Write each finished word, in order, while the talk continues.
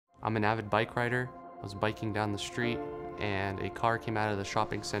I'm an avid bike rider. I was biking down the street and a car came out of the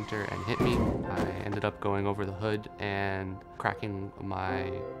shopping center and hit me. I ended up going over the hood and cracking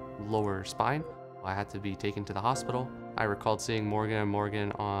my lower spine. I had to be taken to the hospital. I recalled seeing Morgan &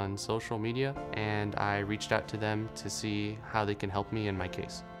 Morgan on social media, and I reached out to them to see how they can help me in my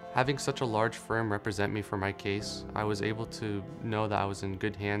case. Having such a large firm represent me for my case, I was able to know that I was in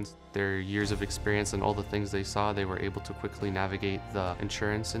good hands. Their years of experience and all the things they saw, they were able to quickly navigate the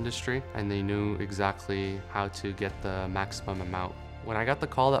insurance industry, and they knew exactly how to get the maximum amount. When I got the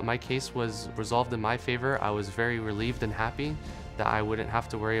call that my case was resolved in my favor, I was very relieved and happy that I wouldn't have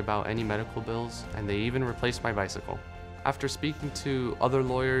to worry about any medical bills, and they even replaced my bicycle. After speaking to other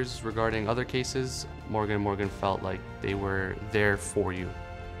lawyers regarding other cases, Morgan & Morgan felt like they were there for you.